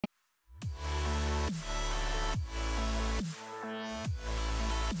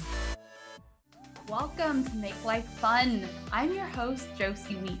Welcome to Make Life Fun. I'm your host,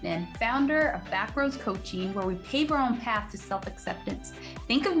 Josie Wheatman, founder of Backroads Coaching, where we pave our own path to self-acceptance.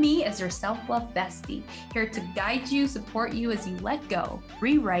 Think of me as your self-love bestie, here to guide you, support you as you let go,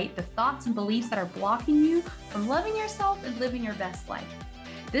 rewrite the thoughts and beliefs that are blocking you from loving yourself and living your best life.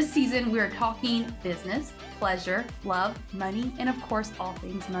 This season, we are talking business, pleasure, love, money, and of course, all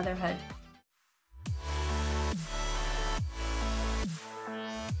things motherhood.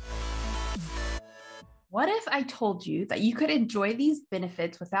 What if I told you that you could enjoy these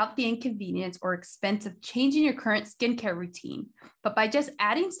benefits without the inconvenience or expense of changing your current skincare routine, but by just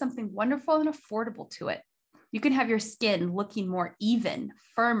adding something wonderful and affordable to it? You can have your skin looking more even,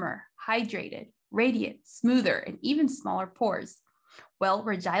 firmer, hydrated, radiant, smoother, and even smaller pores. Well,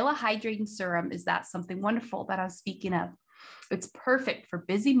 Regila Hydrating Serum is that something wonderful that I'm speaking of. It's perfect for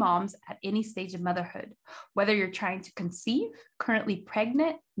busy moms at any stage of motherhood, whether you're trying to conceive, currently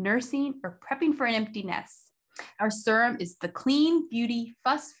pregnant, nursing, or prepping for an empty nest. Our serum is the clean, beauty,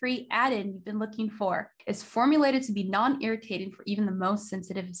 fuss-free add-in you've been looking for. It's formulated to be non-irritating for even the most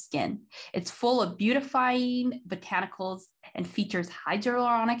sensitive skin. It's full of beautifying botanicals and features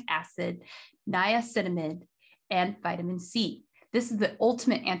hyaluronic acid, niacinamide, and vitamin C. This is the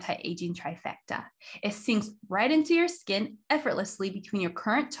ultimate anti-aging trifecta. It sinks right into your skin effortlessly between your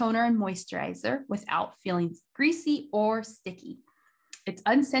current toner and moisturizer without feeling greasy or sticky. It's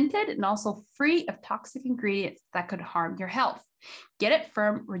unscented and also free of toxic ingredients that could harm your health. Get it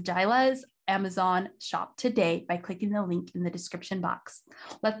from Regila's Amazon shop today by clicking the link in the description box.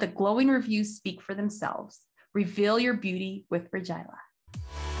 Let the glowing reviews speak for themselves. Reveal your beauty with Regila.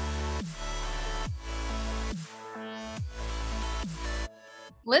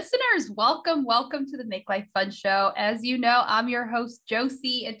 Listeners, welcome to the Make Life Fun show. As you know, I'm your host,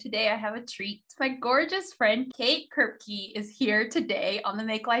 Josie, and today I have a treat. My gorgeous friend, Kate Kripke, is here today on the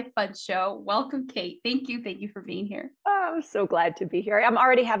Make Life Fun show. Welcome, Kate. Thank you for being here. Oh, I'm so glad to be here. I'm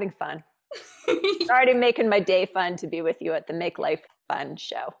already having fun. It's already making my day fun to be with you at the Make Life Fun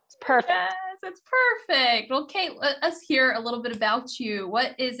show. It's perfect. Yes, it's perfect. Well, Kate, let us hear a little bit about you.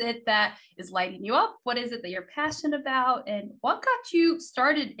 What is it that is lighting you up? What is it that you're passionate about? And what got you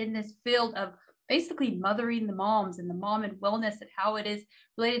started in this field of basically mothering the moms and the mom and wellness and how it is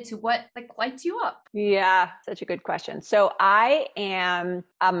related to what lights you up? Yeah, such a good question. So I am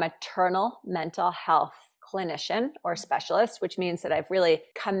a maternal mental health clinician or specialist, which means that I've really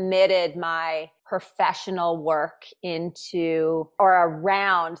committed my professional work into or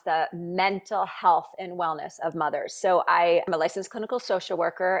around the mental health and wellness of mothers. So I am a licensed clinical social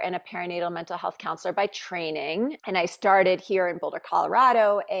worker and a perinatal mental health counselor by training. And I started here in Boulder,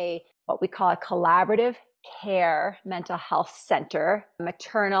 Colorado, what we call a collaborative care mental health center,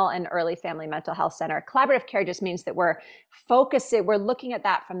 maternal and early family mental health center. Collaborative care just means that we're looking at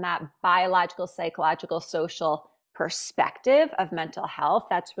that from that biological, psychological, social perspective of mental health.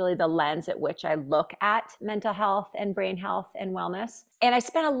 That's really the lens at which I look at mental health and brain health and wellness. And I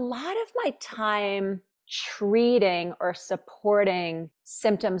spent a lot of my time treating or supporting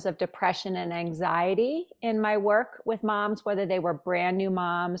symptoms of depression and anxiety in my work with moms, whether they were brand new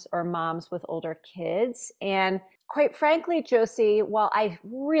moms or moms with older kids. And quite frankly, Josie, while I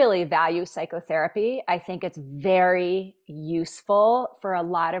really value psychotherapy, I think it's very useful for a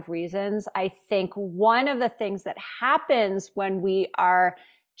lot of reasons. I think one of the things that happens when we are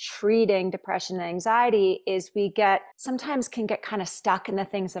treating depression and anxiety is we sometimes can get kind of stuck in the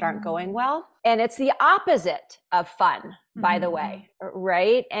things that aren't going well. And it's the opposite of fun, by the way,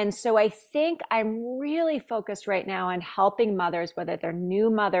 right? And so I think I'm really focused right now on helping mothers, whether they're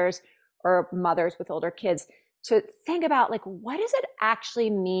new mothers or mothers with older kids, to think about what does it actually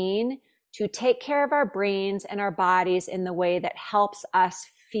mean to take care of our brains and our bodies in the way that helps us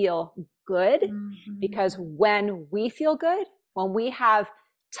feel good? Because when we feel good, when we have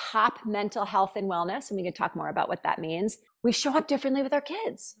top mental health and wellness, and we can talk more about what that means, we show up differently with our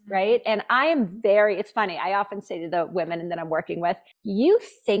kids, right? And it's funny, I often say to the women that I'm working with, you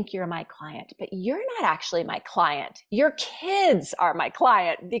think you're my client, but you're not actually my client. Your kids are my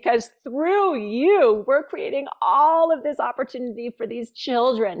client, because through you, we're creating all of this opportunity for these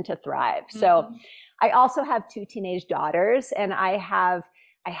children to thrive. So I also have 2 teenage daughters, and I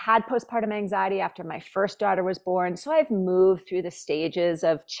had postpartum anxiety after my first daughter was born. So I've moved through the stages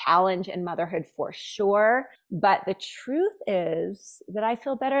of challenge and motherhood for sure. But the truth is that I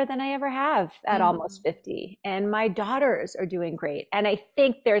feel better than I ever have at almost 50. And my daughters are doing great. And I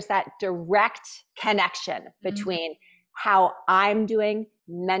think there's that direct connection between how I'm doing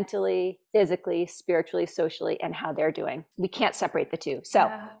mentally, physically, spiritually, socially, and how they're doing. We can't separate the two. So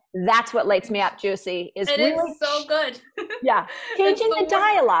that's what lights me up, Juicy, is really so good. Changing the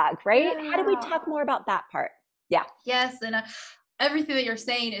dialogue, right? How do we talk more about that part? Yeah. Yes. And everything that you're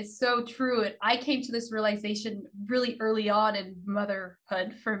saying is so true. And I came to this realization really early on in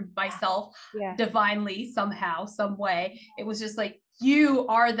motherhood for myself, divinely, somehow, some way. It was just like, you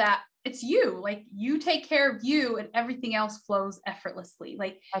are that. It's you, like you take care of you and everything else flows effortlessly.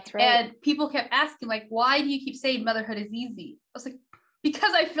 Like, that's right. And people kept asking, like, why do you keep saying motherhood is easy? I was like,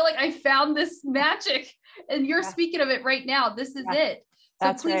 because I feel like I found this magic and you're speaking of it right now. This is it. So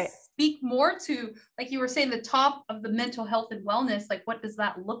that's please right. speak more to, like you were saying, the top of the mental health and wellness. Like, what does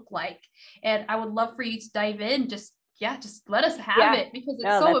that look like? And I would love for you to dive in. Just let us have it, because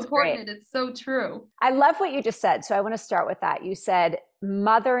it's so important and it's so true. I love what you just said. So I want to start with that. You said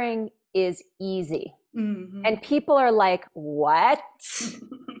mothering is easy. Mm-hmm. And people are like, what?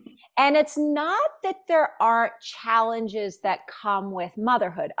 And it's not that there aren't challenges that come with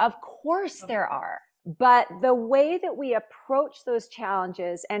motherhood. Of course there are. But the way that we approach those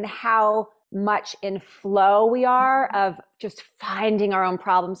challenges and how much in flow we are of just finding our own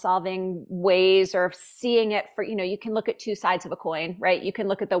problem solving ways, or seeing it for, you can look at two sides of a coin, right? You can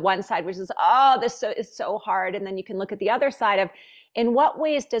look at the one side, which is, this is so hard. And then you can look at the other side of, in what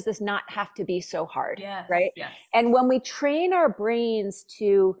ways does this not have to be so hard? Right? Yes. And when we train our brains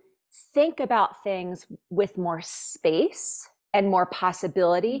to think about things with more space and more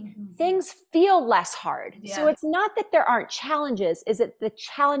possibility, things feel less hard. So it's not that there aren't challenges, is that the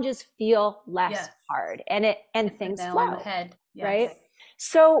challenges feel less hard and things flow on the head. Right?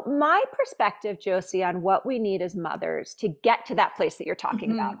 So my perspective, Josie, on what we need as mothers to get to that place that you're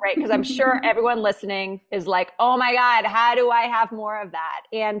talking about, right? Because I'm sure everyone listening is like, oh my God, how do I have more of that?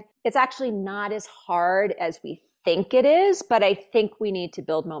 And it's actually not as hard as we think it is, but I think we need to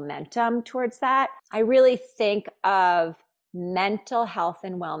build momentum towards that. I really think of mental health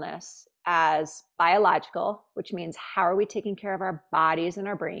and wellness as biological, which means how are we taking care of our bodies and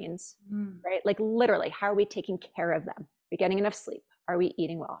our brains, right? Like literally, how are we taking care of them? Are we getting enough sleep? Are we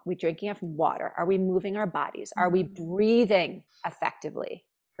eating well? Are we drinking enough water? Are we moving our bodies? Are we breathing effectively?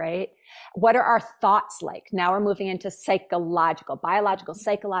 Right? What are our thoughts like? Now we're moving into psychological, biological,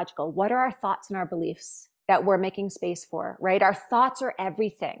 psychological. What are our thoughts and our beliefs that we're making space for, right? Our thoughts are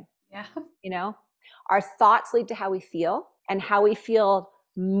everything. Our thoughts lead to how we feel, and how we feel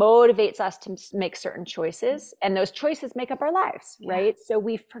motivates us to make certain choices, and those choices make up our lives, right? So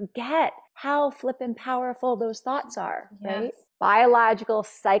we forget how flippin' powerful those thoughts are, right? Biological,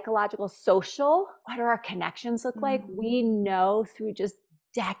 psychological, social. What do our connections look like? We know through just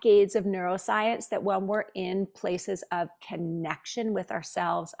decades of neuroscience that when we're in places of connection with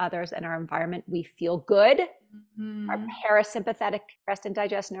ourselves, others, and our environment, we feel good. Our parasympathetic rest and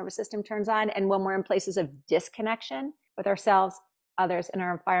digest nervous system turns on. And when we're in places of disconnection with ourselves, others, and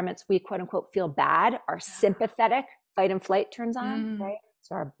our environments, we quote unquote feel bad. Our sympathetic fight and flight turns on, right?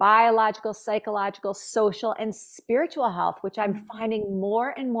 So our biological, psychological, social, and spiritual health, which I'm finding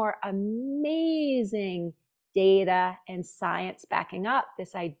more and more amazing data and science backing up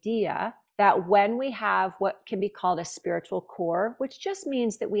this idea that when we have what can be called a spiritual core, which just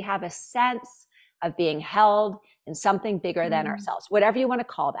means that we have a sense of being held in something bigger than ourselves, whatever you want to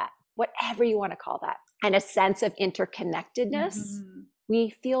call that, and a sense of interconnectedness,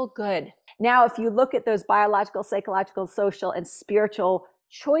 we feel good. Now, if you look at those biological, psychological, social, and spiritual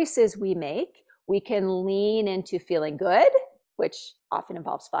choices we make, we can lean into feeling good, which often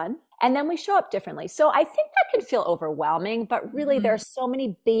involves fun. And then we show up differently. So I think that can feel overwhelming, but really there are so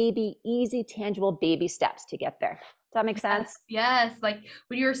many easy, tangible baby steps to get there. Does that make sense? Yes. Like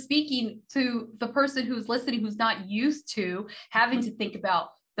when you're speaking to the person who's listening, who's not used to having to think about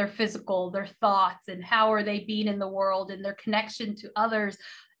their physical, their thoughts, and how are they being in the world and their connection to others,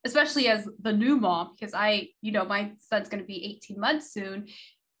 especially as the new mom, because my son's going to be 18 months soon.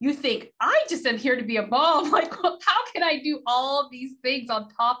 You think, I just am here to be a mom. Like, how can I do all of these things on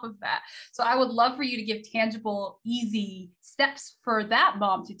top of that? So I would love for you to give tangible, easy steps for that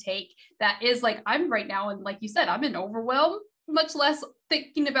mom to take. That is like, I'm right now. And like you said, I'm in overwhelm, much less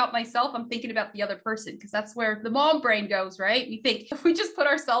thinking about myself. I'm thinking about the other person, because that's where the mom brain goes, right? We think if we just put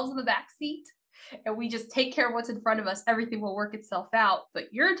ourselves in the back seat and we just take care of what's in front of us, everything will work itself out. But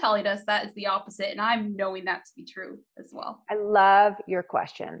you're telling us that is the opposite. And I'm knowing that to be true as well. I love your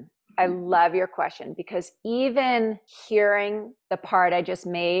question. Because even hearing the part I just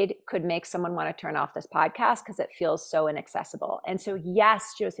made could make someone want to turn off this podcast because it feels so inaccessible. And so,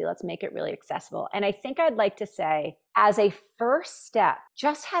 yes, Josie, let's make it really accessible. And I think I'd like to say, as a first step,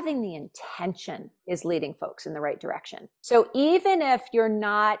 just having the intention is leading folks in the right direction. So even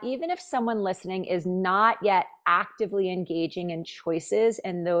if someone listening is not yet actively engaging in choices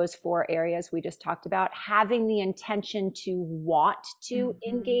in those 4 areas we just talked about, having the intention to want to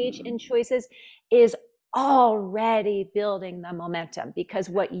engage in choices is already building the momentum. Because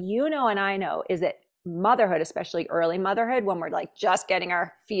what you know and I know is that motherhood, especially early motherhood, when we're like just getting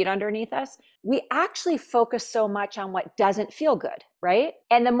our feet underneath us, we actually focus so much on what doesn't feel good, right?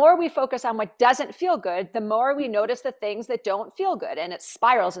 And the more we focus on what doesn't feel good, the more we notice the things that don't feel good. And it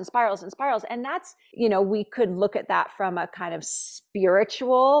spirals and spirals and spirals. And that's, we could look at that from a kind of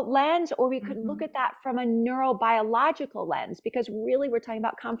spiritual lens, or we could look at that from a neurobiological lens, because really we're talking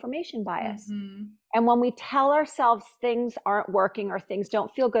about confirmation bias. And when we tell ourselves things aren't working or things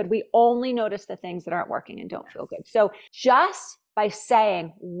don't feel good, we only notice the things that aren't working and don't feel good. So just by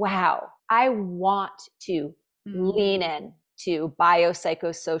saying, wow, I want to lean in to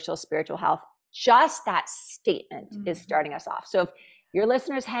biopsychosocial spiritual health, just that statement is starting us off. So if your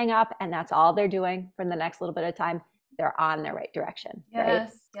listeners hang up and that's all they're doing for the next little bit of time, they're on their right direction.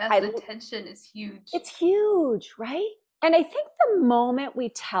 Yes, right? yes, attention is huge. It's huge, right? And I think the moment we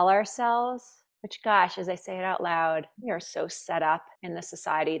tell ourselves, which, gosh, as I say it out loud, we are so set up in the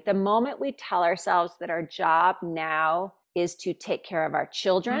society. The moment we tell ourselves that our job now is to take care of our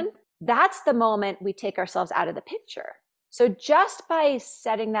children, that's the moment we take ourselves out of the picture. So just by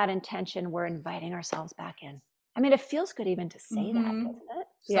setting that intention, we're inviting ourselves back in. I mean, it feels good even to say that, doesn't it?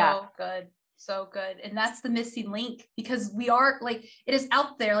 So good. So good. And that's the missing link, because we are like, it is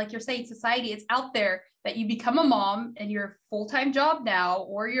out there, like you're saying, society, it's out there that you become a mom and your full-time job now,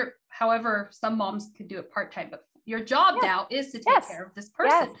 or your, however, some moms could do it part-time, but your job now is to take care of this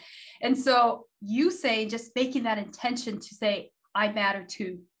person. And so you say, just making that intention to say, I matter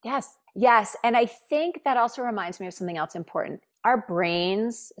too. Yes. And I think that also reminds me of something else important. Our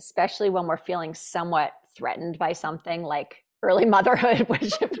brains, especially when we're feeling somewhat threatened by something like early motherhood,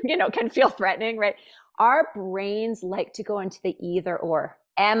 which, can feel threatening, right? Our brains like to go into the either or.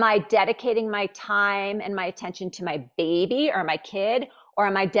 Am I dedicating my time and my attention to my baby or my kid, or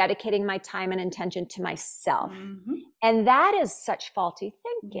am I dedicating my time and attention to myself? And that is such faulty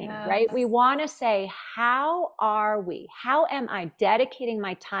thinking, right? We want to say, how am I dedicating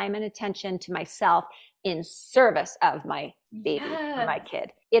my time and attention to myself in service of my baby or my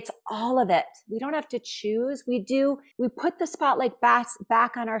kid? It's all of it. We don't have to choose. We put the spotlight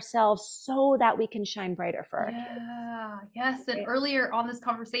back on ourselves so that we can shine brighter for our kids. Yes. And earlier on this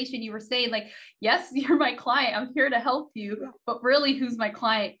conversation, you were saying, like, yes, you're my client. I'm here to help you. But really, who's my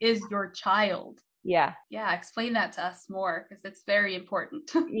client is your child. Yeah. Explain that to us more, because it's very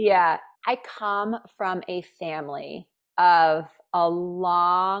important. I come from a family of a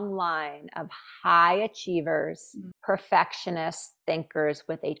long line of high achievers, perfectionist thinkers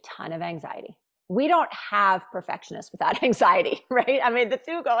with a ton of anxiety. We don't have perfectionists without anxiety, right? I mean, the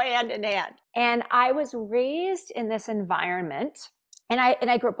two go hand in hand. And I was raised in this environment, and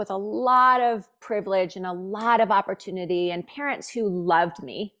I grew up with a lot of privilege and a lot of opportunity and parents who loved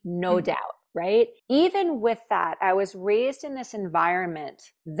me, no doubt. Right? Even with that, I was raised in this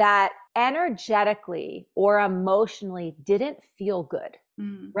environment that energetically or emotionally didn't feel good,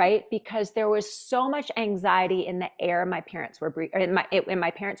 right? Because there was so much anxiety in the air my parents were breathing, in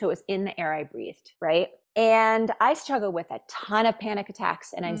my parents, so it was in the air I breathed, right? And I struggled with a ton of panic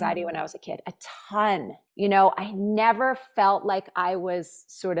attacks and anxiety when I was a kid, a ton. I never felt like I was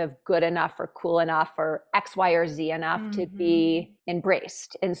sort of good enough or cool enough or X, Y, or Z enough to be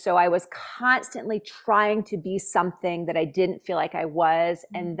embraced. And so I was constantly trying to be something that I didn't feel like I was.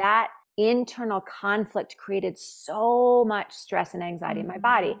 And that internal conflict created so much stress and anxiety in my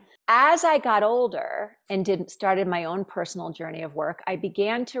body. As I got older and started my own personal journey of work, I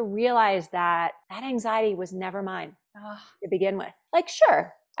began to realize that anxiety was never mine to begin with. Like,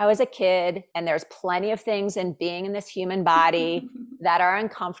 sure, I was a kid and there's plenty of things in being in this human body that are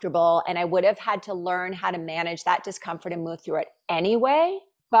uncomfortable. And I would have had to learn how to manage that discomfort and move through it anyway.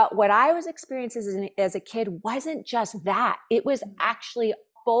 But what I was experiencing as a kid wasn't just that. It was actually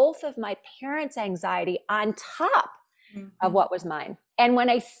both of my parents' anxiety on top of what was mine. And when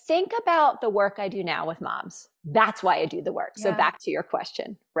I think about the work I do now with moms, that's why I do the work. So back to your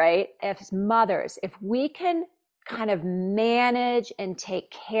question, right? As mothers, if we can kind of manage and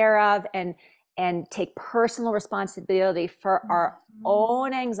take care of and and take personal responsibility for our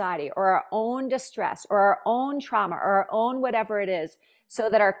own anxiety or our own distress or our own trauma or our own whatever it is, so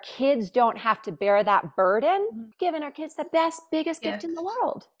that our kids don't have to bear that burden, giving our kids the biggest gift in the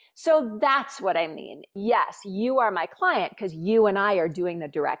world. So that's what I mean. Yes, you are my client because you and I are doing the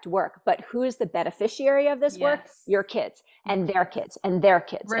direct work, but who is the beneficiary of this work? Your kids and their kids and their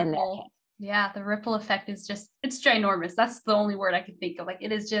kids and their kids. Yeah, the ripple effect is just, it's ginormous. That's the only word I can think of. Like,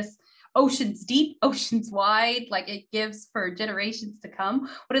 it is just oceans deep, oceans wide. Like, it gives for generations to come.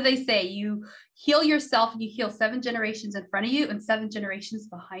 What do they say? You heal yourself and you heal 7 generations in front of you and 7 generations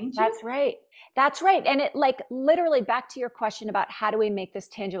behind you. That's right. That's right. And it, like, literally back to your question about how do we make this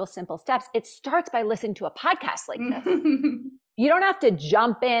tangible, simple steps? It starts by listening to a podcast like this. You don't have to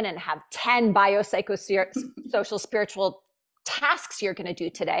jump in and have 10 biopsychosocial spiritual tasks you're going to do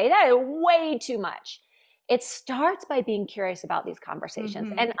today. That is way too much. It starts by being curious about these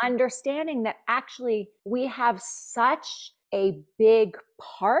conversations and understanding that actually we have such a big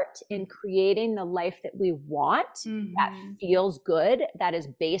part in creating the life that we want, that feels good, that is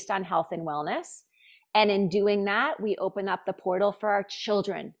based on health and wellness. And in doing that, we open up the portal for our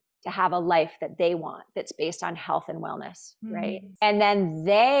children to have a life that they want, that's based on health and wellness, right? And then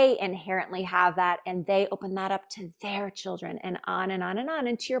they inherently have that, and they open that up to their children, and on and on and on.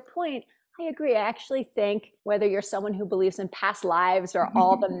 And to your point, I agree. I actually think whether you're someone who believes in past lives or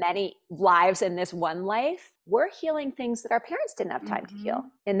all the many lives in this one life, we're healing things that our parents didn't have time to heal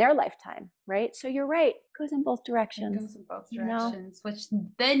in their lifetime, right? So you're right. It goes in both directions. It goes in both directions, which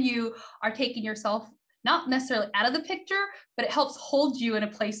then you are taking yourself not necessarily out of the picture, but it helps hold you in a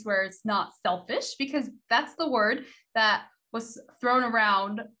place where it's not selfish, because that's the word that was thrown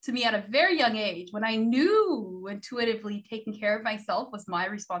around to me at a very young age, when I knew intuitively taking care of myself was my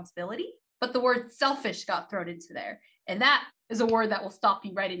responsibility. But the word selfish got thrown into there. And that is a word that will stop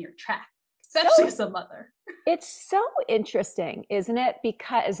you right in your track, especially as a mother. It's so interesting, isn't it?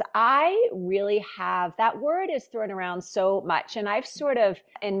 Because I really have, that word is thrown around so much. And I've sort of,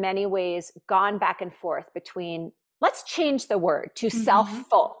 in many ways, gone back and forth between, let's change the word to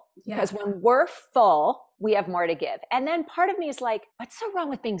self-full. Because when we're full, we have more to give. And then part of me is like, what's so wrong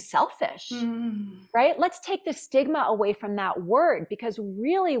with being selfish? Right? Let's take the stigma away from that word, because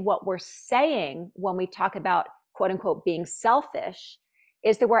really what we're saying when we talk about quote unquote being selfish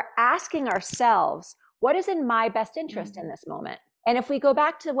is that we're asking ourselves, what is in my best interest in this moment? And if we go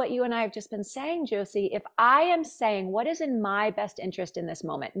back to what you and I have just been saying, Josie, if I am saying what is in my best interest in this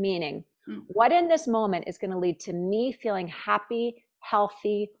moment, meaning what in this moment is going to lead to me feeling happy,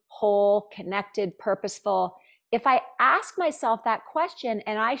 healthy, whole, connected, purposeful. If I ask myself that question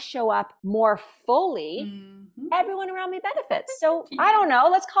and I show up more fully, everyone around me benefits. So I don't know,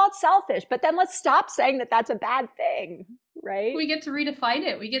 let's call it selfish, but then let's stop saying that that's a bad thing, right? We get to redefine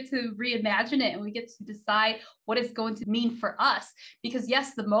it. We get to reimagine it, and we get to decide what it's going to mean for us. Because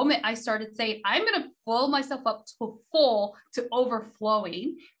yes, the moment I started saying, I'm going to fill myself up to full, to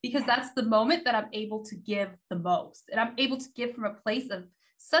overflowing, because that's the moment that I'm able to give the most. And I'm able to give from a place of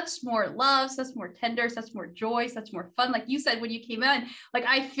such more love, such more tender, such more joy, such more fun. Like you said, when you came in, like,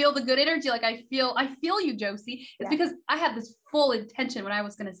 I feel the good energy. Like I feel you, Josie. It's because I had this full intention when I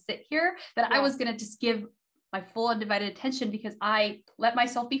was going to sit here that I was going to just give my full undivided attention, because I let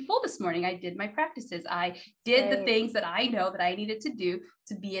myself be full this morning. I did my practices. I did the things that I know that I needed to do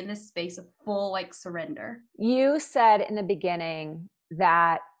to be in this space of full, like, surrender. You said in the beginning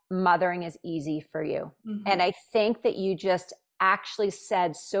that mothering is easy for you. And I think that you just actually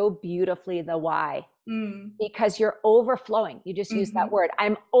said so beautifully the why, because you're overflowing. You just used that word.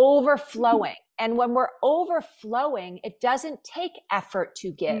 I'm overflowing. And when we're overflowing, it doesn't take effort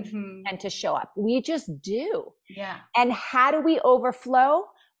to give and to show up. We just do. Yeah. And how do we overflow?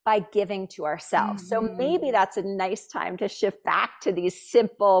 By giving to ourselves. So maybe that's a nice time to shift back to these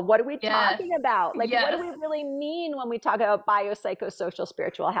simple, what are we talking about? Like, what do we really mean when we talk about biopsychosocial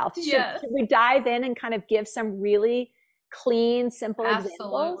spiritual health? Should we dive in and kind of give some really clean, simple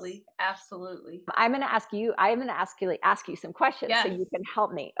examples? Absolutely. I'm going to ask you some questions so you can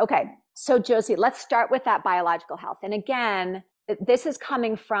help me. Okay. So Josie, let's start with that biological health. And again, this is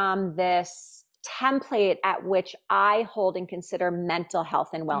coming from this template at which I hold and consider mental health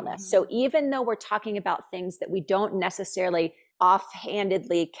and wellness. So even though we're talking about things that we don't necessarily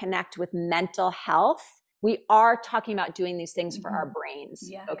offhandedly connect with mental health, we are talking about doing these things for our brains.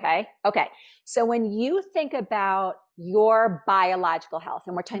 Okay. So when you think about your biological health,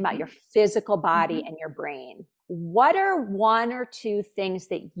 and we're talking about your physical body and your brain, what are 1 or 2 things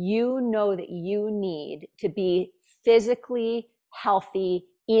that you know that you need to be physically healthy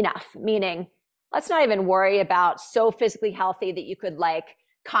enough? Meaning, let's not even worry about so physically healthy that you could, like,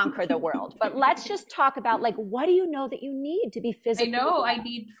 conquer the world. But let's just talk about, like, what do you know that you need to be physically? I know I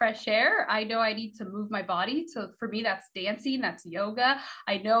need fresh air. I know I need to move my body. So for me, that's dancing, that's yoga.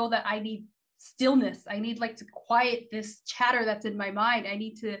 I know that I need stillness. I need like to quiet this chatter that's in my mind. I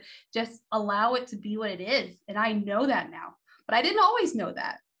need to just allow it to be what it is. And I know that now, but I didn't always know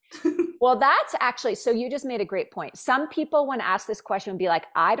that. Well, that's actually, so you just made a great point. Some people, when asked this question, would be like,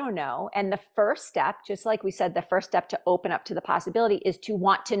 I don't know. And the first step, just like we said, the first step to open up to the possibility is to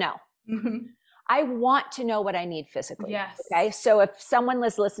want to know. Mm-hmm. I want to know what I need physically. Yes. Okay. So if someone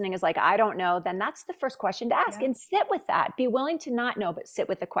is listening is like, I don't know, then that's the first question to ask, and sit with that. Be willing to not know, but sit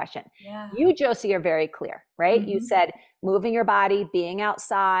with the question. Yeah. You, Josie, are very clear, right? Mm-hmm. You said moving your body, being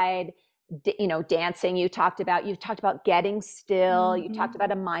outside, dancing. You talked about getting still. Mm-hmm. You talked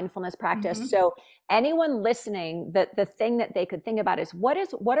about a mindfulness practice. Mm-hmm. So anyone listening, the thing that they could think about is what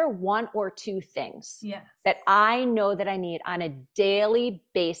are one or two things that I know that I need on a daily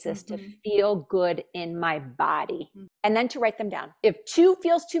basis to feel good in my body, and then to write them down. If two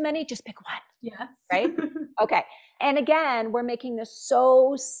feels too many, just pick one. Yes. Right? Okay. And again, we're making this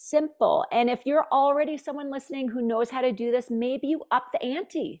so simple. And if you're already someone listening who knows how to do this, maybe you up the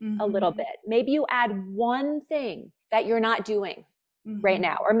ante a little bit. Maybe you add one thing that you're not doing right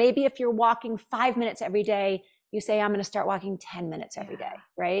now. Or maybe if you're walking 5 minutes every day, you say, I'm going to start walking 10 minutes every day,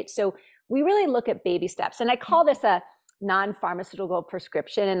 right? So we really look at baby steps. And I call this a non-pharmaceutical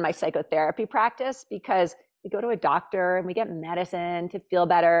prescription in my psychotherapy practice, because we go to a doctor and we get medicine to feel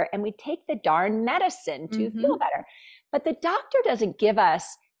better, and we take the darn medicine to feel better. But the doctor doesn't give us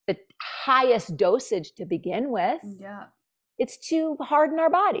the highest dosage to begin with. Yeah. It's to harden our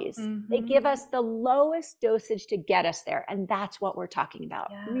bodies. They give us the lowest dosage to get us there. And that's what we're talking about.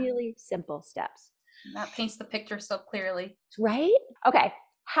 Yeah. Really simple steps. That paints the picture so clearly. Right? Okay.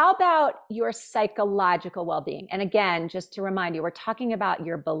 How about your psychological well-being? And again, just to remind you, we're talking about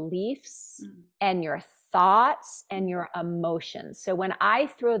your beliefs and your thoughts and your emotions. So when I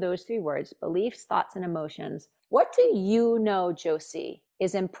throw those three words, beliefs, thoughts, and emotions, what do you know, Josie,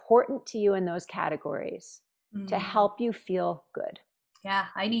 is important to you in those categories to help you feel good? Yeah,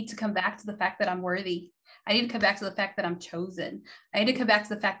 I need to come back to the fact that I'm worthy. I need to come back to the fact that I'm chosen. I need to come back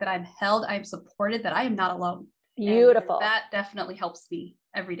to the fact that I'm held, I'm supported, that I am not alone. Beautiful. And that definitely helps me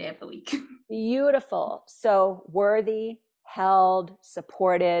every day of the week. Beautiful. So worthy, held,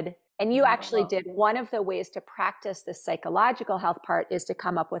 supported. And you actually did, one of the ways to practice the psychological health part is to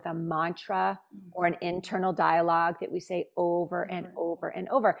come up with a mantra or an internal dialogue that we say over and over and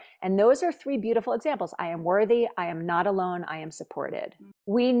over. And those are three beautiful examples. I am worthy. I am not alone. I am supported.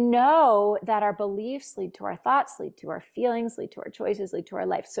 We know that our beliefs lead to our thoughts, lead to our feelings, lead to our choices, lead to our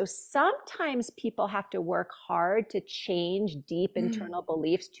life. So sometimes people have to work hard to change deep internal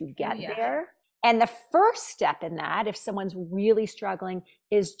beliefs to get there. And the first step in that, if someone's really struggling,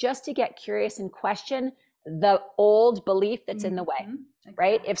 is just to get curious and question the old belief that's in the way,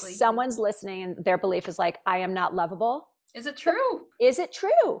 right? If someone's listening and their belief is like, I am not lovable. Is it true? Is it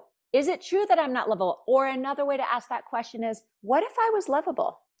true? Is it true that I'm not lovable? Or another way to ask that question is, what if I was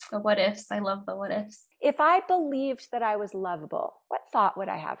lovable? The what ifs. I love the what ifs. If I believed that I was lovable, what thought would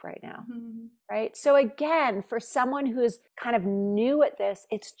I have right now? Right? So again, for someone who's kind of new at this,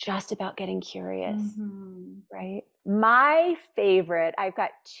 it's just about getting curious, right? My favorite, I've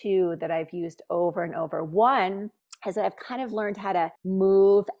got two that I've used over and over. One is that I've kind of learned how to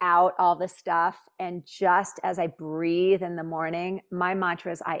move out all the stuff. And just as I breathe in the morning, my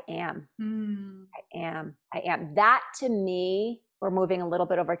mantra is, I am. I am. I am. That to me, we're moving a little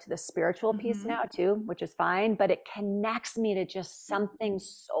bit over to the spiritual piece now too, which is fine, but it connects me to just something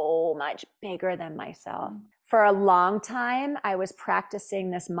so much bigger than myself. For a long time, I was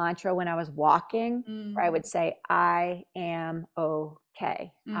practicing this mantra when I was walking, where I would say, I am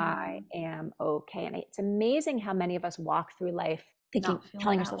okay. I am okay. And it's amazing how many of us walk through life thinking,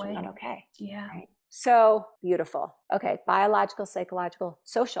 telling ourselves we're not okay. Yeah. Right? So beautiful. Okay. Biological, psychological,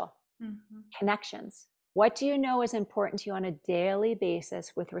 social connections. What do you know is important to you on a daily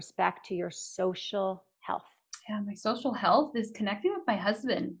basis with respect to your social health? Yeah, my social health is connecting with my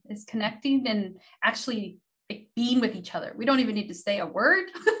husband, is connecting and actually being with each other. We don't even need to say a word,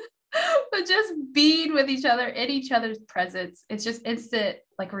 but just being with each other in each other's presence. It's just instant,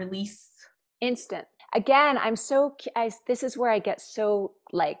 like release. Instant. Again, this is where I get so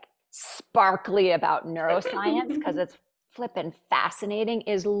like sparkly about neuroscience, because it's flippin' fascinating.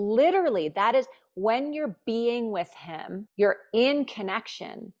 Is literally, that is when you're being with him, you're in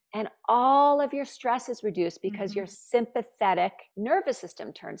connection, and all of your stress is reduced because your parasympathetic nervous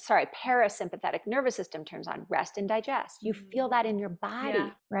system turns on, rest and digest. You feel that in your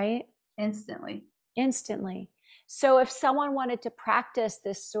body, right? Instantly. So if someone wanted to practice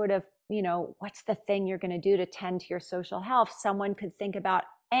this sort of, what's the thing you're going to do to tend to your social health? Someone could think about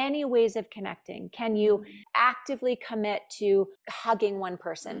any ways of connecting. Can you actively commit to hugging one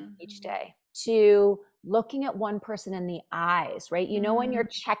person each day, to looking at one person in the eyes, right? When you're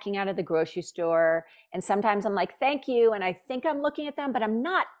checking out of the grocery store, and sometimes I'm like, thank you, and I think I'm looking at them, but I'm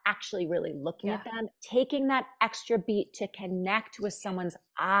not actually really looking at them. Taking that extra beat to connect with someone's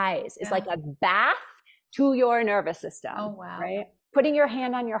eyes is like a bath to your nervous system. Oh, wow. Right? Putting your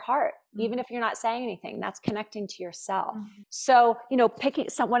hand on your heart, even if you're not saying anything, that's connecting to yourself. So, picking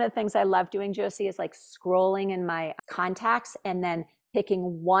one of the things I love doing, Josie, is like scrolling in my contacts and then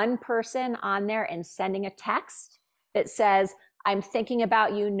picking one person on there and sending a text that says, I'm thinking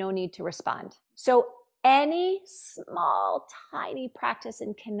about you, no need to respond. So any small, tiny practice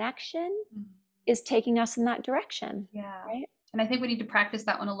in connection is taking us in that direction. Yeah. Right? And I think we need to practice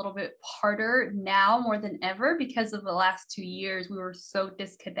that one a little bit harder now more than ever, because of the last 2 years, we were so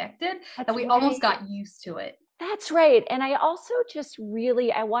disconnected that we almost got used to it. That's right. And I also just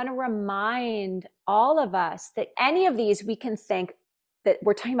I want to remind all of us that any of these, we can think that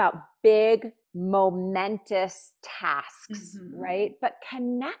we're talking about big, momentous tasks, right? But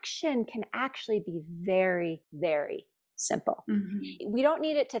connection can actually be very, very simple. We don't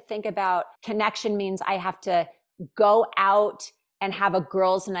need it to think about connection means I have to go out and have a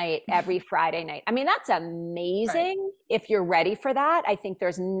girls' night every Friday night. I mean, that's amazing if you're ready for that. I think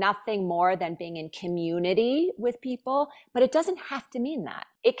there's nothing more than being in community with people, but it doesn't have to mean that.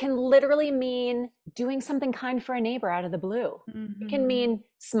 It can literally mean doing something kind for a neighbor out of the blue. It can mean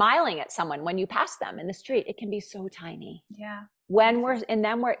smiling at someone when you pass them in the street. It can be so tiny. Yeah.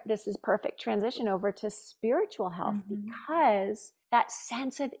 This is perfect transition over to spiritual health, because that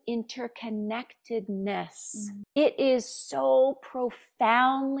sense of interconnectedness, it is so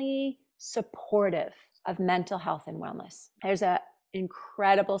profoundly supportive of mental health and wellness. There's an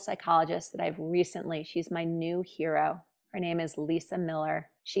incredible psychologist that she's my new hero. Her name is Lisa Miller.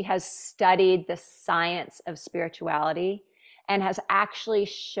 She has studied the science of spirituality and has actually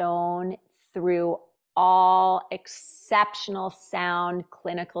shown through all exceptional sound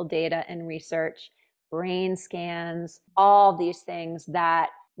clinical data and research, brain scans, all these things, that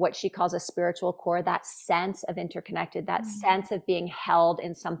what she calls a spiritual core, that sense of interconnected, that sense of being held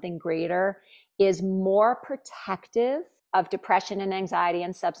in something greater, is more protective of depression and anxiety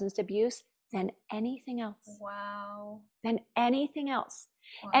and substance abuse than anything else. Wow. Than anything else.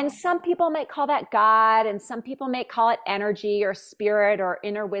 Wow. And some people might call that God, and some people might call it energy or spirit or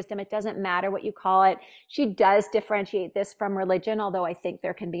inner wisdom. It doesn't matter what you call it. She does differentiate this from religion, although I think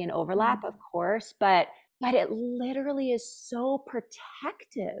there can be an overlap, of course, but it literally is so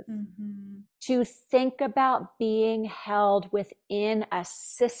protective to think about being held within a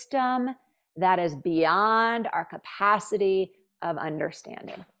system that is beyond our capacity of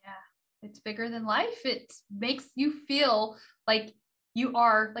understanding. Yeah. It's bigger than life. It makes you feel like you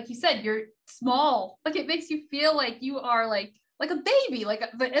are, like you said, you're small. Like it makes you feel like you are like a baby. Like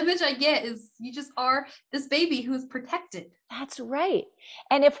the image I get is you just are this baby who's protected. That's right.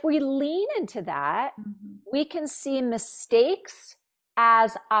 And if we lean into that, we can see mistakes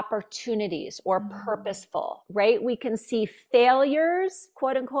as opportunities or purposeful, right? We can see failures,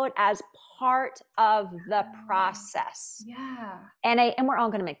 quote unquote, as part of the process. Yeah. And we're all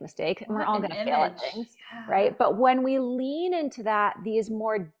going to make mistakes, and we're all going to fail at things, right? But when we lean into that, these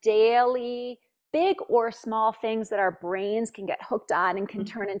more daily, big or small things that our brains can get hooked on and can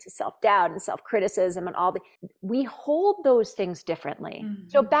turn into self-doubt and self-criticism and we hold those things differently.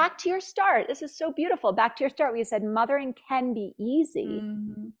 So back to your start. This is so beautiful. Back to your start where you said mothering can be easy.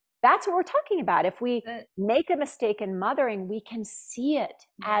 That's what we're talking about. If we make a mistake in mothering, we can see it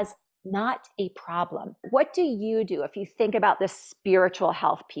as not a problem. What do you do if you think about this spiritual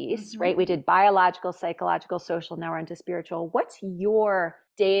health piece, right? We did biological, psychological, social, now we're into spiritual. What's your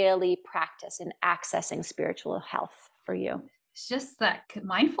daily practice in accessing spiritual health for you? It's just that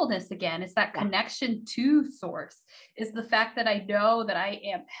mindfulness again. It's that connection to source. It's the fact that I know that I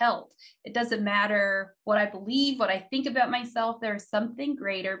am held. It doesn't matter what I believe, what I think about myself. There's something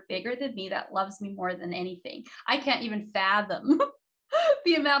greater, bigger than me that loves me more than anything. I can't even fathom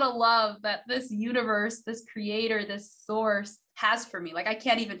the amount of love that this universe, this creator, this source has for me. Like I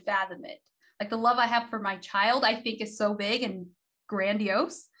can't even fathom it. Like the love I have for my child, I think is so big and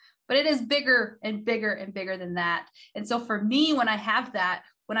grandiose, but it is bigger and bigger and bigger than that. And so for me, when I have that,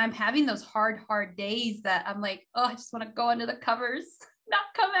 when I'm having those hard days that I'm like, oh, I just want to go under the covers, not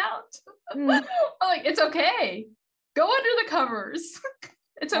come out. I'm like, it's okay. Go under the covers.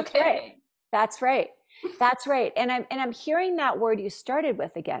 It's okay. That's right. That's right. And I'm hearing that word you started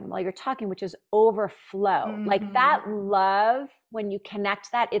with again while you're talking, which is overflow. Like that love, when you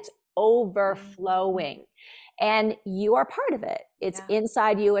connect that, it's overflowing. And you are part of it. It's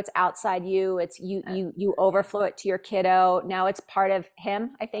inside you, it's outside you, it's you overflow it to your kiddo. Now it's part of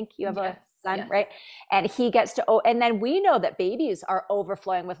him. I think you have a son, right? And he gets to, and then we know that babies are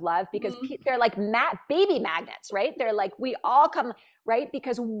overflowing with love because they're like baby magnets, right? They're like, we all come, right?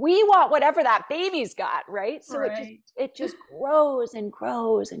 Because we want whatever that baby's got, right? So it just grows and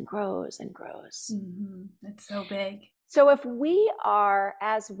grows and grows and grows. It's so big. So if we are,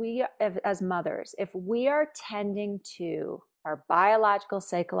 as mothers, if we are tending to our biological,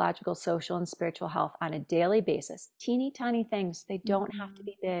 psychological, social, and spiritual health on a daily basis, teeny tiny things, they don't have to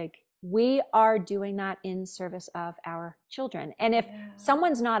be big. We are doing that in service of our children. And if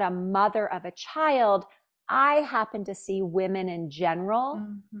someone's not a mother of a child, I happen to see women in general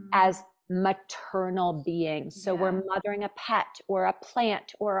as maternal beings. So we're mothering a pet or a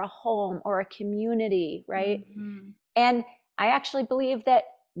plant or a home or a community, right? And I actually believe that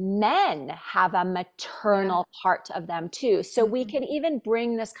men have a maternal part of them too. So we can even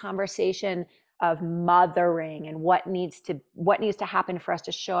bring this conversation of mothering and what needs to happen for us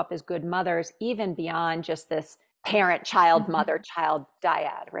to show up as good mothers, even beyond just this parent, child, mother, child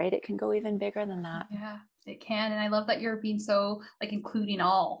dyad, right? It can go even bigger than that. Yeah, it can. And I love that you're being so like including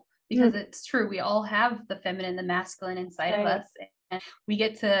all, because it's true. We all have the feminine, the masculine inside of us. And we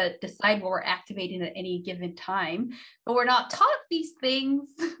get to decide what we're activating at any given time, but we're not taught these things.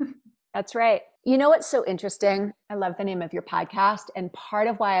 That's right. You know what's so interesting? I love the name of your podcast. And part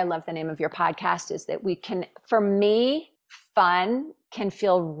of why I love the name of your podcast is that we can, for me, fun can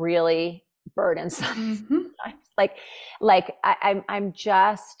feel really burdensome sometimes. Like I'm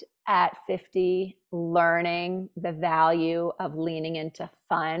just at 50 learning the value of leaning into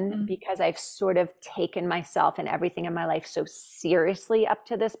fun because I've sort of taken myself and everything in my life so seriously up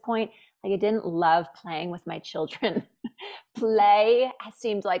to this point. Like I didn't love playing with my children. Play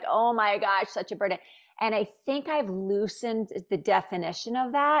seemed like, oh my gosh, such a burden. And I think I've loosened the definition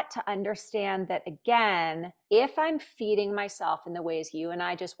of that to understand that, again, if I'm feeding myself in the ways you and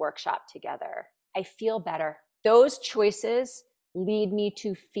I just workshop together, I feel better. Those choices lead me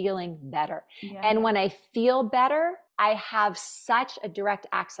to feeling better. And when I feel better, I have such a direct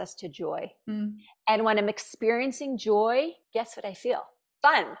access to joy. And when I'm experiencing joy, guess what I feel?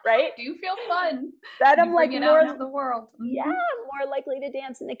 Fun, right? Do you feel fun? That I'm like more out into the world. Yeah, more likely to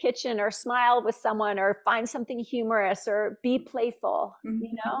dance in the kitchen or smile with someone or find something humorous or be playful,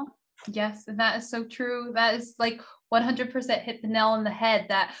 you know? Yes, and that is so true. That is like 100% hit the nail on the head,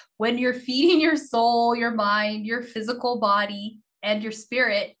 that when you're feeding your soul, your mind, your physical body, and your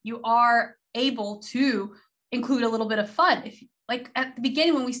spirit, you are able to include a little bit of fun. If like at the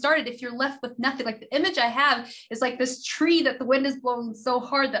beginning, when we started, if you're left with nothing, like the image I have is like this tree that the wind is blowing so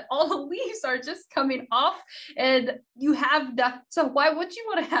hard that all the leaves are just coming off and you have nothing. So why would you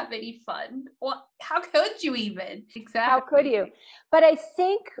want to have any fun? Well, how could you even? Exactly. How could you? But I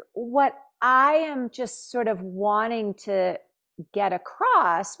think what I am just sort of wanting to get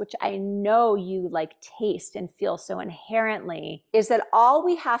across, which I know you like taste and feel so inherently, is that all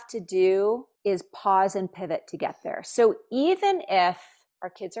we have to do is pause and pivot to get there. So even if our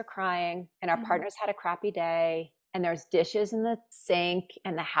kids are crying and our partner's had a crappy day and there's dishes in the sink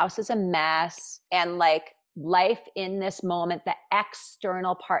and the house is a mess and like life in this moment, the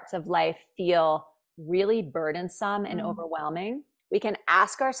external parts of life feel really burdensome and overwhelming, we can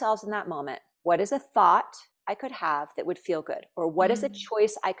ask ourselves in that moment, what is a thought I could have that would feel good? Or what is a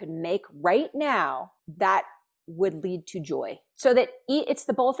choice I could make right now that would lead to joy? So that it's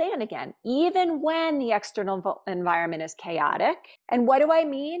the both and again, even when the external environment is chaotic. And what do I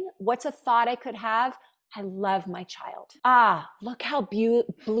mean? What's a thought I could have? I love my child. Look how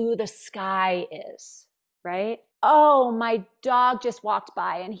blue the sky is, right? Oh, my dog just walked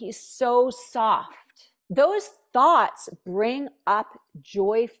by and he's so soft. Those thoughts bring up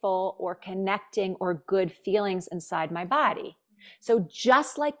joyful or connecting or good feelings inside my body. So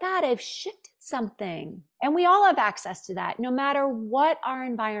just like that, I've shifted something. And we all have access to that. No matter what our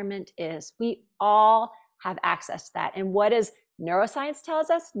environment is, we all have access to that. And what does neuroscience tells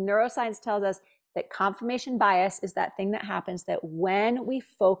us? Neuroscience tells us that confirmation bias is that thing that happens that when we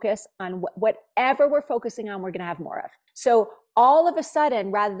focus on whatever we're focusing on, we're going to have more of. So all of a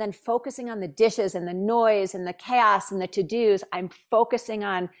sudden, rather than focusing on the dishes and the noise and the chaos and the to-dos, I'm focusing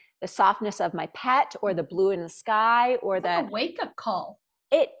on the softness of my pet or the blue in the sky or the wake-up call.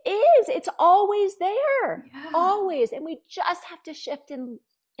 It is. It's always there. Yeah. Always. And we just have to shift and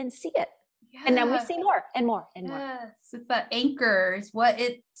see it. And then we Yeah. see more and more and more. Yes. It's that anchor is what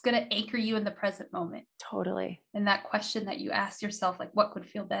it's going to anchor you in the present moment. Totally. And that question that you ask yourself, like, what could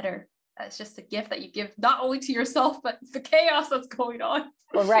feel better? That's just a gift that you give not only to yourself, but the chaos that's going on.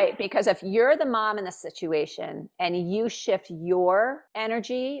 Well, right. Because if you're the mom in the situation and you shift your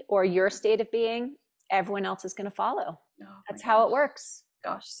energy or your state of being, everyone else is going to follow. Oh, that's how it works.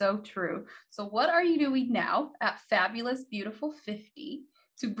 Gosh, so true. So what are you doing now at Fabulous Beautiful 50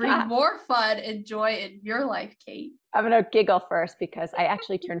 to bring more fun and joy in your life, Kate? I'm going to giggle first because I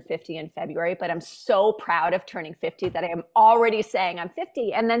actually turned 50 in February, but I'm so proud of turning 50 that I am already saying I'm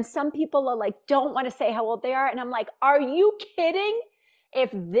 50. And then some people are like, don't want to say how old they are. And I'm like, are you kidding? If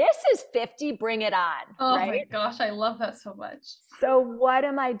this is 50, bring it on. Oh right? My gosh, I love that so much. So what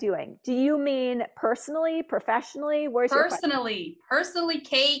am I doing? Do you mean personally, professionally? Where's personally,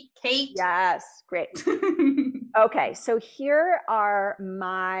 Kate? Yes, great. Okay, so here are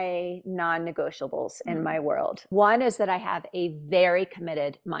my non-negotiables in my world. One is that I have a very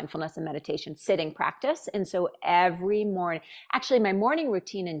committed mindfulness and meditation sitting practice. And so every morning, actually my morning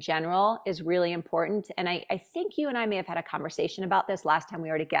routine in general is really important. And I think you and I may have had a conversation about this last time we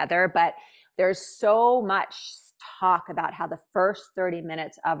were together, but there's so much talk about how the first 30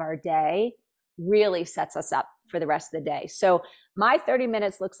 minutes of our day really sets us up for the rest of the day. So my 30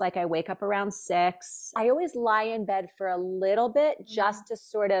 minutes looks like I wake up around 6. I always lie in bed for a little bit just to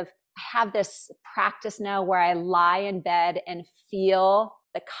sort of have this practice now where I lie in bed and feel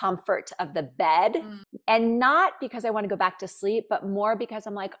the comfort of the bed. And not because I want to go back to sleep, but more because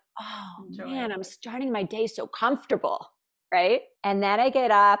I'm like, oh man, I'm starting my day so comfortable. Right? And then I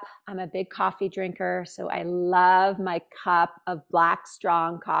get up. I'm a big coffee drinker. So I love my cup of black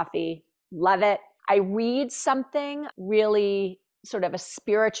strong coffee. Love it. I read something really sort of a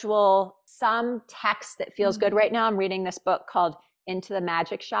spiritual, some text that feels good right now. I'm reading this book called Into the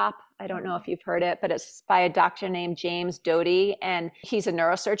Magic Shop. I don't know if you've heard it, but it's by a doctor named James Doty. And he's a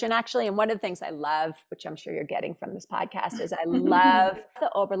neurosurgeon actually. And one of the things I love, which I'm sure you're getting from this podcast, is I love the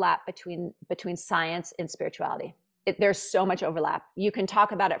overlap between science and spirituality. There's so much overlap. You can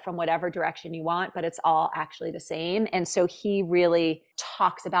talk about it from whatever direction you want, but it's all actually the same. And so he really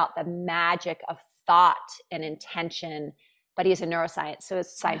talks about the magic of thought and intention, but he's a neuroscience, so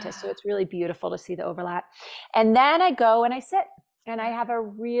it's a scientist. So it's really beautiful to see the overlap. And then I go and I sit and I have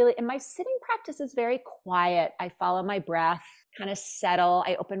and my sitting practice is very quiet. I follow my breath, kind of settle.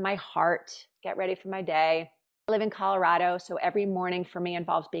 I open my heart, get ready for my day. I live in Colorado, so every morning for me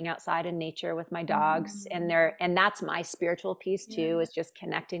involves being outside in nature with my dogs, and that's my spiritual piece too, is just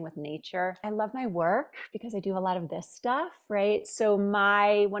connecting with nature. I love my work because I do a lot of this stuff, right? So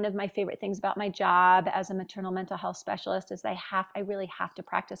one of my favorite things about my job as a maternal mental health specialist is I really have to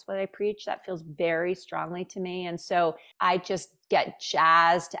practice what I preach. That feels very strongly to me, and so I just get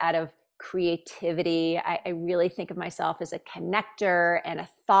jazzed out of creativity. I really think of myself as a connector and a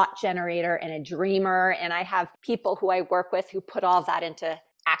thought generator and a dreamer. And I have people who I work with who put all that into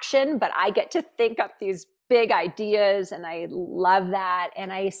action, but I get to think up these big ideas and I love that.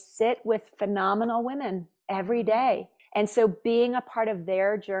 And I sit with phenomenal women every day. And so being a part of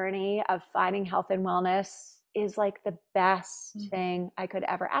their journey of finding health and wellness is like the best thing I could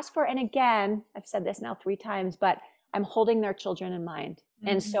ever ask for. And again, I've said this now 3 times, but I'm holding their children in mind.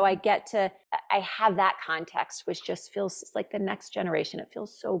 And so I have that context, which just feels like the next generation. It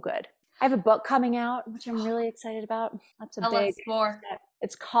feels so good. I have a book coming out, which I'm really excited about. That's a big step.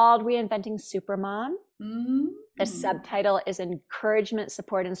 It's called Reinventing Supermom. The subtitle is Encouragement,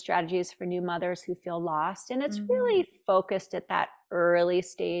 Support, and Strategies for New Mothers Who Feel Lost. And it's really focused at that early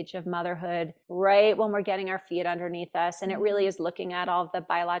stage of motherhood, right when we're getting our feet underneath us. And it really is looking at all of the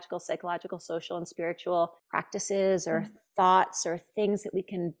biological, psychological, social, and spiritual practices or thoughts or things that we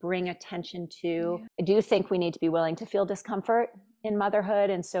can bring attention to. I do think we need to be willing to feel discomfort in motherhood.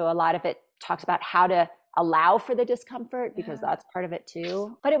 And so a lot of it talks about how to allow for the discomfort because that's part of it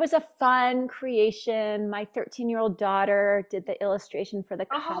too. But it was a fun creation. My 13-year-old daughter did the illustration for the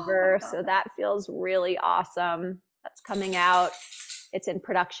cover. So that feels really awesome. That's coming out. It's in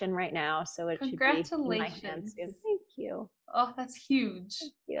production right now. So it should be in my hands soon. Thank you. Oh, that's huge.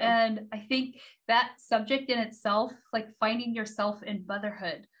 Thank you. And I think that subject in itself, like finding yourself in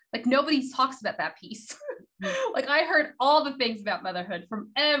motherhood, like nobody talks about that piece. Like I heard all the things about motherhood from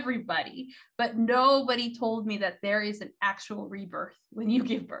everybody, but nobody told me that there is an actual rebirth when you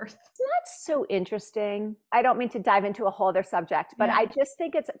give birth. That's so interesting. I don't mean to dive into a whole other subject, but I just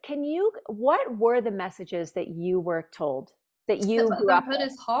think what were the messages that you were told that you grew up with?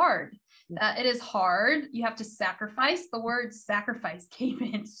 Motherhood is hard. that it is hard. You have to sacrifice. The word sacrifice came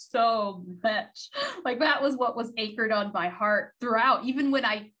in so much. Like that was what was anchored on my heart throughout. Even when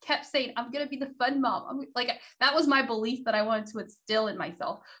I kept saying, I'm going to be the fun mom. That was my belief that I wanted to instill in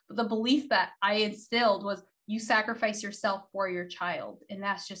myself. But the belief that I instilled was you sacrifice yourself for your child. And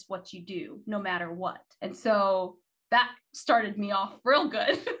that's just what you do no matter what. And so that started me off real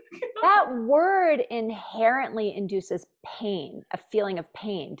good. That word inherently induces pain, a feeling of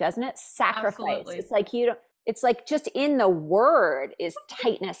pain, doesn't it? Sacrifice. Absolutely. It's like it's like just in the word is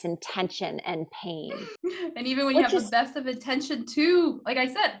tightness and tension and pain. And even when you have the best of intention too, like I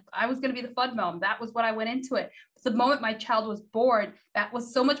said, I was going to be the fun mom. That was what I went into it. But the moment my child was born, that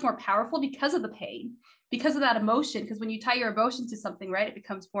was so much more powerful because of the pain, because of that emotion. Because when you tie your emotion to something, right, it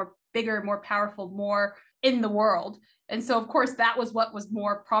becomes more bigger, more powerful, more in the world. And so, of course, that was what was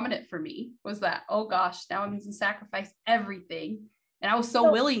more prominent for me, was that, oh gosh, now I'm going to sacrifice everything. And I was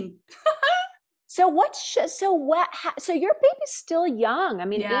so willing. So your baby's still young. I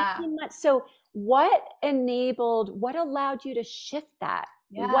mean, 18 months. So what allowed you to shift that?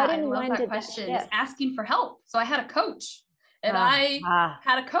 Yeah, I love that question. It's asking for help. So I had a coach and I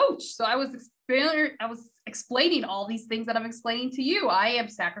had a coach. So I was explaining all these things that I'm explaining to you. I am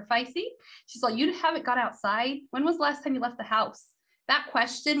sacrificing. She's like, you haven't gone outside. When was the last time you left the house? That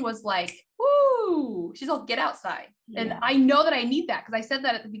question was like, woo. She's like, get outside. Yeah. And I know that I need that because I said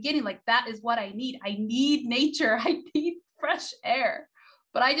that at the beginning, like that is what I need. I need nature. I need fresh air.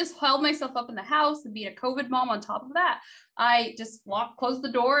 But I just held myself up in the house and being a COVID mom on top of that. I just closed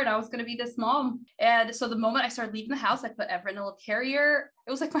the door and I was going to be this mom. And so the moment I started leaving the house, I put Everett in a little carrier.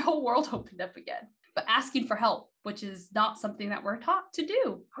 It was like my whole world opened up again. But asking for help, which is not something that we're taught to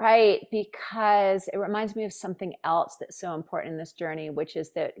do. Right. Because it reminds me of something else that's so important in this journey, which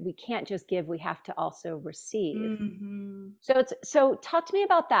is that we can't just give, we have to also receive. Mm-hmm. So talk to me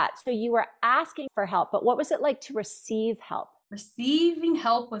about that. So you were asking for help, but what was it like to receive help? Receiving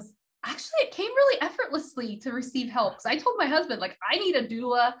help was actually, it came really effortlessly to receive help. Because I told my husband, like, I need a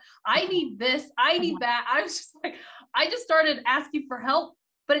doula. I need this. I need that. I was just like, I just started asking for help.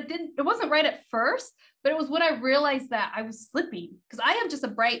 But it wasn't right at first, but it was when I realized that I was slipping because I am just a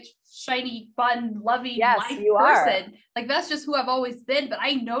bright, shiny, fun, loving life person. Like that's just who I've always been. But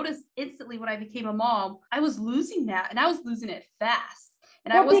I noticed instantly when I became a mom, I was losing that and I was losing it fast.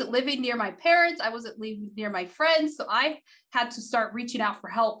 And I wasn't living near my parents. I wasn't living near my friends. So I had to start reaching out for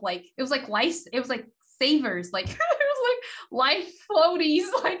help. Like it was like life. It was like savers, like it was like life floaties,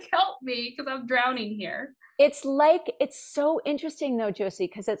 like help me because I'm drowning here. It's so interesting though, Josie,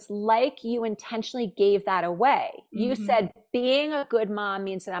 because it's like you intentionally gave that away. Mm-hmm. You said being a good mom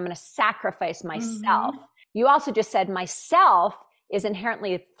means that I'm going to sacrifice myself. Mm-hmm. You also just said myself is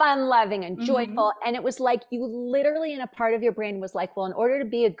inherently fun, loving, and joyful. Mm-hmm. And it was like you literally in a part of your brain was like, well, in order to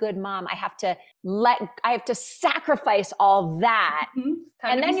be a good mom, I have to sacrifice all that. Mm-hmm.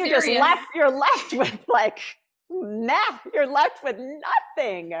 And then you're left with like, you're left with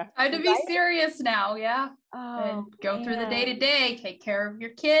nothing. Time to be serious now. Yeah. And go through the day to day, take care of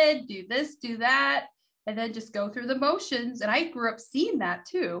your kid, do this, do that, and then just go through the motions. And I grew up seeing that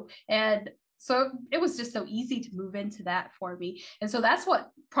too. And so it was just so easy to move into that for me. And so that's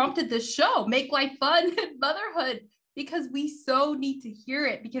what prompted this show, Make Life Fun in Motherhood, because we so need to hear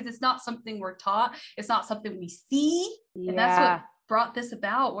it because it's not something we're taught. It's not something we see. Yeah. And that's what brought this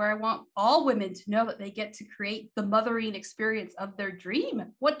about, where I want all women to know that they get to create the mothering experience of their dream.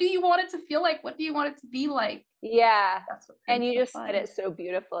 What do you want it to feel like? What do you want it to be like? Yeah. And you just said it so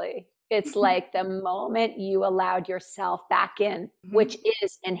beautifully. It's like the moment you allowed yourself back in, which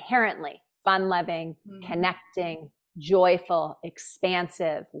is inherently fun-loving, connecting, joyful,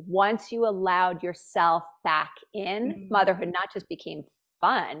 expansive. Once you allowed yourself back in, motherhood not just became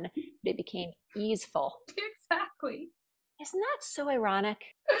fun, but it became easeful. Exactly. Isn't that so ironic?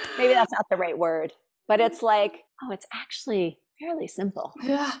 Maybe that's not the right word, but it's like, oh, it's actually fairly simple.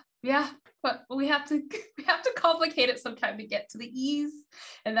 Yeah. But we have to complicate it sometime to get to the ease.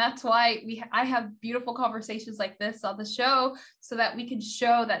 And that's why I have beautiful conversations like this on the show so that we can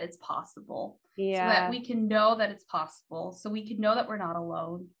show that it's possible. Yeah. So that we can know that it's possible. So we can know that we're not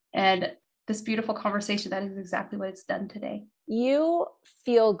alone. And this beautiful conversation, that is exactly what it's done today. You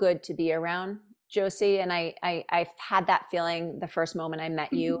feel good to be around, Josie, and I've had that feeling the first moment I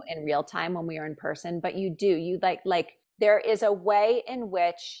met you in real time when we were in person, but you like there is a way in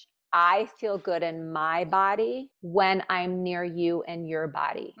which I feel good in my body when I'm near you and your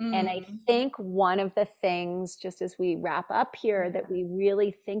body. And I think one of the things, just as we wrap up here, that we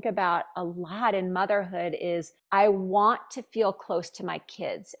really think about a lot in motherhood is I want to feel close to my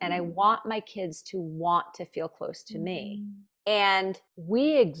kids and I want my kids to want to feel close to me. And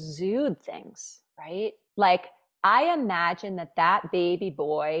we exude things, right? Like, I imagine that baby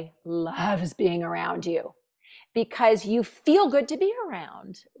boy loves being around you because you feel good to be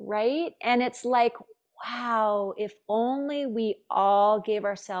around, right? And it's like, wow, if only we all gave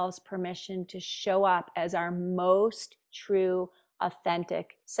ourselves permission to show up as our most true,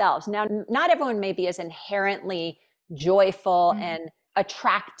 authentic selves. Now, not everyone may be as inherently joyful and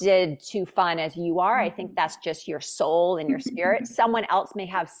attracted to fun as you are. I think that's just your soul and your spirit. Someone else may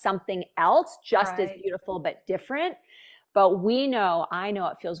have something else just as beautiful, but different. But I know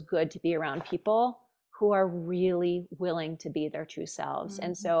it feels good to be around people who are really willing to be their true selves.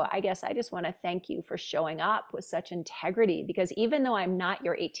 And so I guess I just want to thank you for showing up with such integrity, because even though I'm not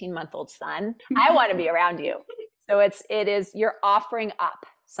your 18-month-old son, I want to be around you. So you're offering up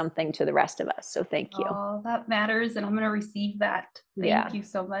something to the rest of us. So thank you. Oh, that matters. And I'm going to receive that. Thank you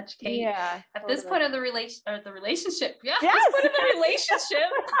so much, Kate. Yeah. At this point of the relationship. Yeah. Yes. At this point of the relationship.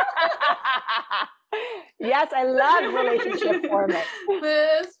 Yes, I love relationship forming.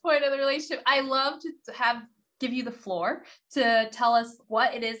 This point of the relationship, I love to give you the floor to tell us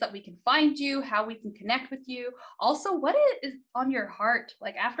what it is that we can find you, how we can connect with you. Also, what is on your heart?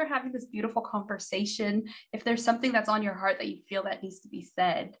 Like, after having this beautiful conversation, if there's something that's on your heart that you feel that needs to be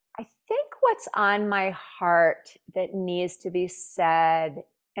said. I think what's on my heart that needs to be said,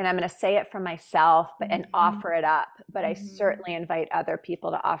 and I'm going to say it for myself and offer it up, but I certainly invite other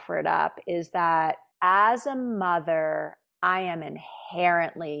people to offer it up, is that as a mother, I am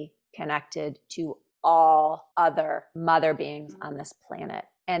inherently connected to all other mother beings on this planet.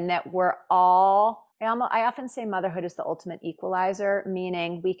 And that we're all, I often say motherhood is the ultimate equalizer,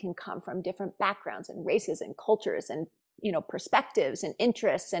 meaning we can come from different backgrounds and races and cultures and, perspectives and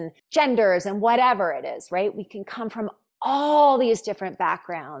interests and genders and whatever it is, right? We can come from all these different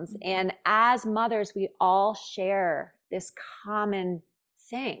backgrounds. And as mothers, we all share this common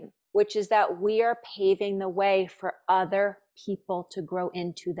thing, which is that we are paving the way for other people to grow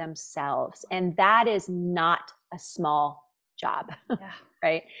into themselves. And that is not a small job,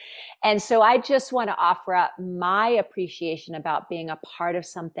 right? And so I just want to offer up my appreciation about being a part of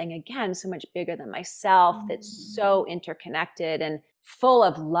something, again, so much bigger than myself, that's so interconnected and full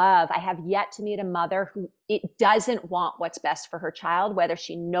of love. I have yet to meet a mother who it doesn't want what's best for her child, whether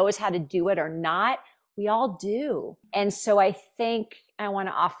she knows how to do it or not. We all do. And so I think I want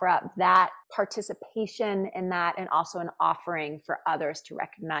to offer up that participation in that, and also an offering for others to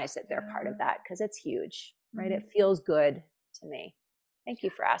recognize that they're part of that, because it's huge, right? It feels good to me. Thank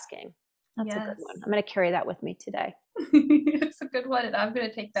you for asking. That's a good one. I'm going to carry that with me today. It's a good one. And I'm going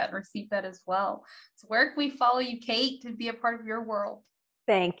to take that and receive that as well. So where can we follow you, Kate, to be a part of your world?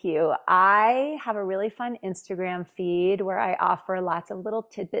 Thank you. I have a really fun Instagram feed where I offer lots of little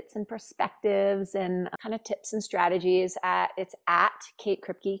tidbits and perspectives and kind of tips and strategies. It's at Kate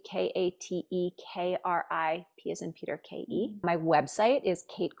Kripke, KateKrip, as in Peter, Ke. My website is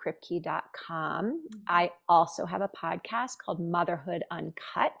katekripke.com. I also have a podcast called Motherhood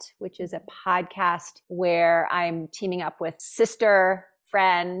Uncut, which is a podcast where I'm teaming up with sister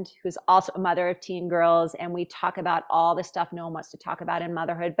friend who's also a mother of teen girls, and we talk about all the stuff no one wants to talk about in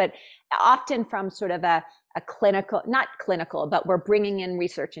motherhood, but often from sort of a clinical, not clinical, but we're bringing in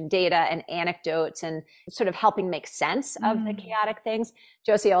research and data and anecdotes and sort of helping make sense of the chaotic things.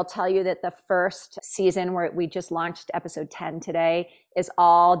 Josie, I'll tell you that the first season, where we just launched episode 10 today, is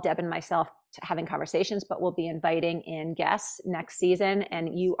all Deb and myself having conversations, but we'll be inviting in guests next season,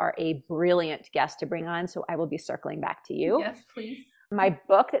 and you are a brilliant guest to bring on, so I will be circling back to you. Yes, please. My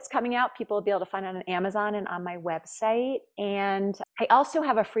book that's coming out, people will be able to find it on Amazon and on my website. And I also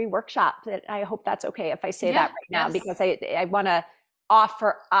have a free workshop that I hope that's okay if I say that right now, because I want to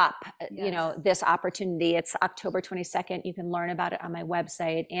offer up, this opportunity. It's October 22nd. You can learn about it on my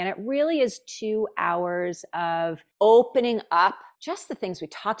website. And it really is 2 hours of opening up just the things we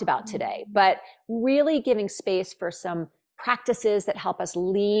talked about today, but really giving space for some practices that help us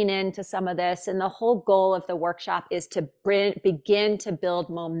lean into some of this. And the whole goal of the workshop is to begin to build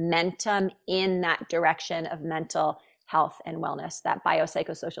momentum in that direction of mental health and wellness, that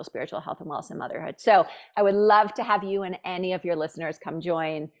biopsychosocial, spiritual health and wellness and motherhood. So I would love to have you and any of your listeners come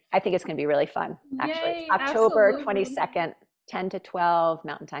join. I think it's going to be really fun, actually. Yay, October 22nd, 10 to 12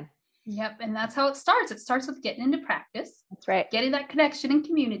 Mountain Time. Yep. And that's how it starts. It starts with getting into practice. That's right. Getting that connection and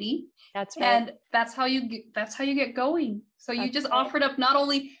community. That's right. And that's how you get going. So you just offered up not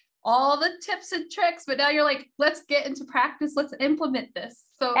only all the tips and tricks, but now you're like, let's get into practice. Let's implement this.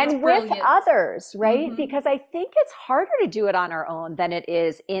 So and with others, right? Because I think it's harder to do it on our own than it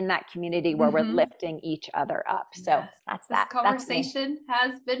is in that community where we're lifting each other up. So that's that. This conversation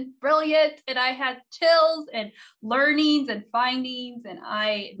has been brilliant, and I had chills and learnings and findings, and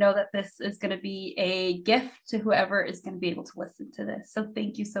I know that this is going to be a gift to whoever is going to be able to listen to this. So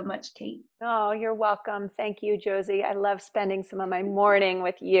thank you so much, Kate. Oh, you're welcome. Thank you, Josie. I love spending some of my morning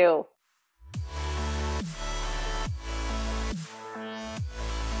with you.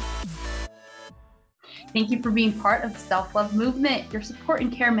 Thank you for being part of the self-love movement. Your support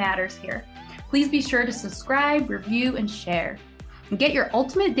and care matters here. Please be sure to subscribe, review, and share. And get your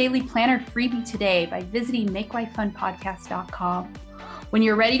ultimate daily planner freebie today by visiting makewifefunpodcast.com. When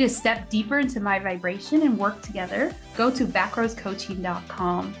you're ready to step deeper into my vibration and work together, go to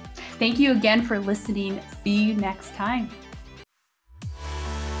backrosecoaching.com. Thank you again for listening. See you next time.